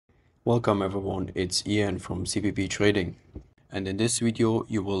Welcome everyone, it's Ian from CPP Trading, and in this video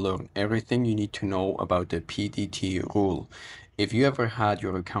you will learn everything you need to know about the PDT rule. If you ever had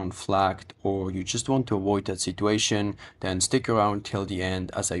your account flagged or you just want to avoid that situation, then stick around till the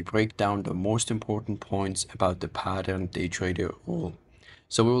end as I break down the most important points about the pattern day trader rule.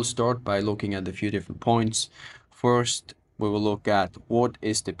 So we will start by looking at a few different points. First, we will look at what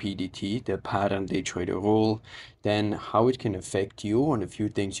is the PDT, the pattern day trader rule, then how it can affect you and a few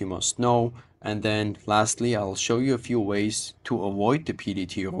things you must know. And then lastly, I'll show you a few ways to avoid the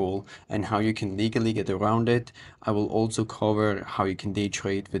PDT rule and how you can legally get around it. I will also cover how you can day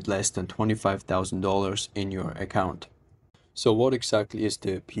trade with less than $25,000 in your account. So what exactly is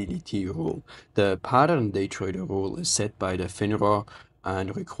the PDT rule? The pattern day trader rule is set by the FINRA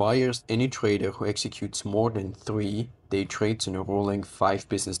and requires any trader who executes more than 3 day trades in a rolling 5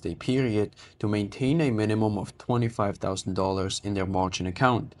 business day period to maintain a minimum of $25,000 in their margin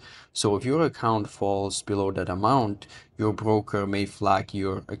account. So if your account falls below that amount, your broker may flag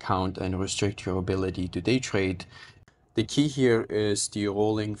your account and restrict your ability to day trade. The key here is the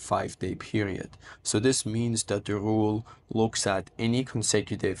rolling 5-day period. So this means that the rule looks at any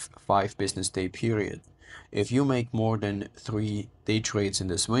consecutive 5 business day period. If you make more than 3 day trades in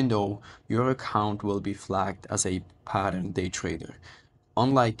this window, your account will be flagged as a pattern day trader.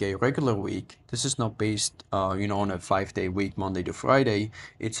 Unlike a regular week, this is not based on a 5-day week, Monday to Friday.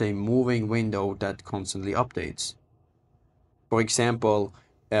 It's a moving window that constantly updates. For example,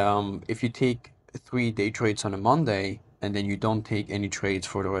 if you take 3 day trades on a Monday and then you don't take any trades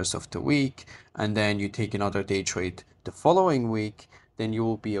for the rest of the week, and then you take another day trade the following week, then you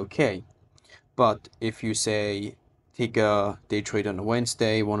will be okay. But if you say take a day trade on a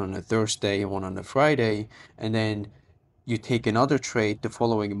Wednesday, one on a Thursday, and one on a Friday, and then you take another trade the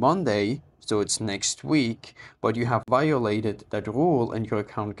following Monday, so it's next week, but you have violated that rule and your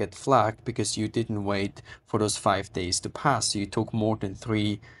account gets flagged because you didn't wait for those 5 days to pass. So you took more than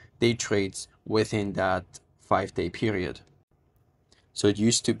 3 day trades within that 5-day period. So it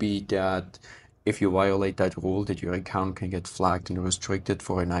used to be that if you violate that rule, that your account can get flagged and restricted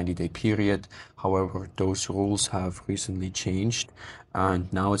for a 90-day period. However, those rules have recently changed,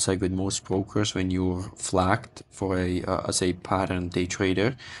 and now it's like with most brokers, when you're flagged for as a pattern day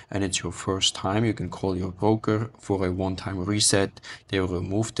trader, and it's your first time, you can call your broker for a one-time reset. They will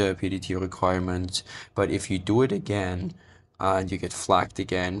remove the PDT requirements, but if you do it again, and you get flagged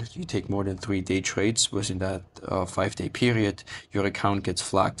again, you take more than 3 day trades within that 5-day period, your account gets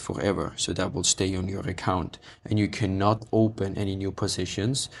flagged forever. So that will stay on your account, and you cannot open any new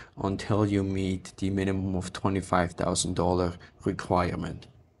positions until you meet the minimum of $25,000 requirement.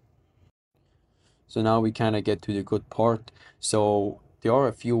 So now we kind of get to the good part. So there are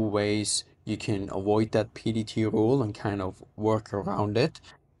a few ways you can avoid that PDT rule and kind of work around it.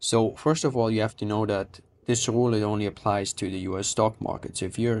 So first of all, you have to know that this rule, it only applies to the US stock market. So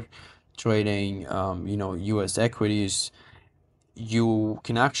if you're trading, US equities, you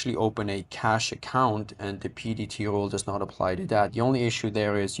can actually open a cash account and the PDT rule does not apply to that. The only issue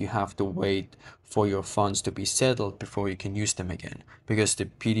there is you have to wait for your funds to be settled before you can use them again, because the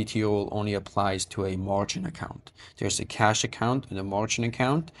PDT rule only applies to a margin account. There's a cash account and a margin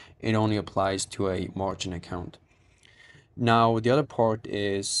account. It only applies to a margin account. Now, the other part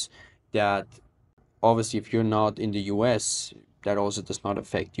is that obviously if you're not in the US, that also does not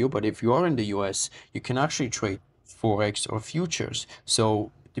affect you. But if you are in the US, you can actually trade Forex or futures.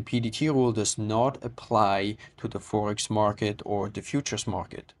 So the PDT rule does not apply to the Forex market or the futures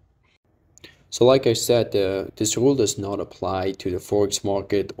market. So like I said, this rule does not apply to the Forex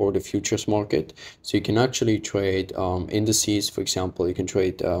market or the futures market. So you can actually trade indices. For example, you can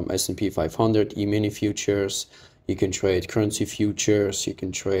trade S&P 500 E-mini futures. You can trade currency futures. You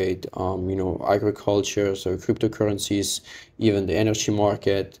can trade, agriculture, so cryptocurrencies, even the energy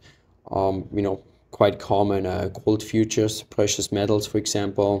market, quite common gold futures, precious metals, for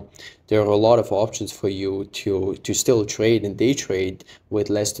example. There are a lot of options for you to still trade and day trade with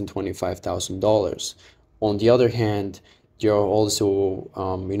less than $25,000. On the other hand, there are also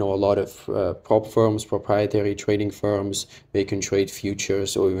a lot of prop firms, proprietary trading firms. They can trade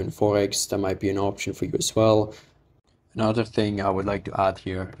futures or even Forex. That might be an option for you as well. Another thing I would like to add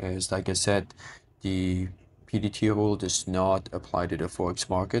here is, like I said, the PDT rule does not apply to the Forex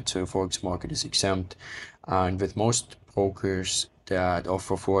market, so the Forex market is exempt. And with most brokers that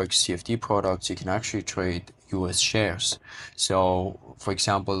offer Forex CFD products, you can actually trade US shares. So, for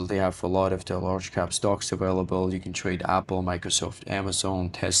example, they have a lot of the large cap stocks available. You can trade Apple, Microsoft, Amazon,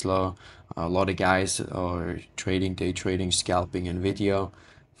 Tesla. A lot of guys are day trading, scalping NVIDIA.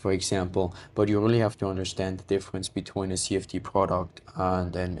 for example, but you really have to understand the difference between a CFD product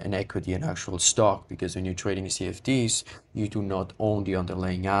and an equity and actual stock, because when you're trading CFDs, you do not own the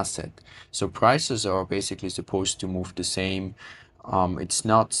underlying asset. So prices are basically supposed to move the same. It's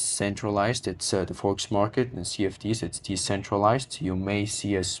not centralized. It's the Forex market and CFDs. It's decentralized. You may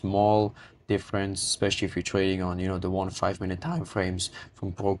see a small difference, especially if you're trading on, the 1 5 minute time frames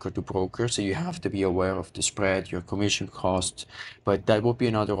from broker to broker. So you have to be aware of the spread, your commission costs. But that would be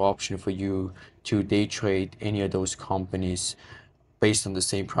another option for you to day trade any of those companies based on the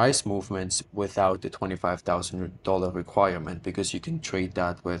same price movements without the $25,000 requirement, because you can trade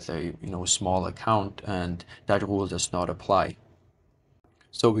that with a small account and that rule does not apply.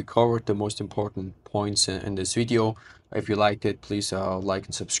 So we covered the most important points in this video. If you liked it, please like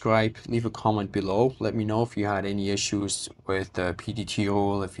and subscribe. Leave a comment below. Let me know if you had any issues with the PDT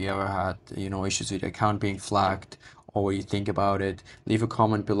rule, if you ever had issues with your account being flagged, or what you think about it. Leave a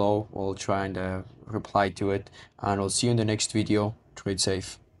comment below. We'll try and reply to it, and I'll see you in the next video. Trade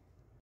safe.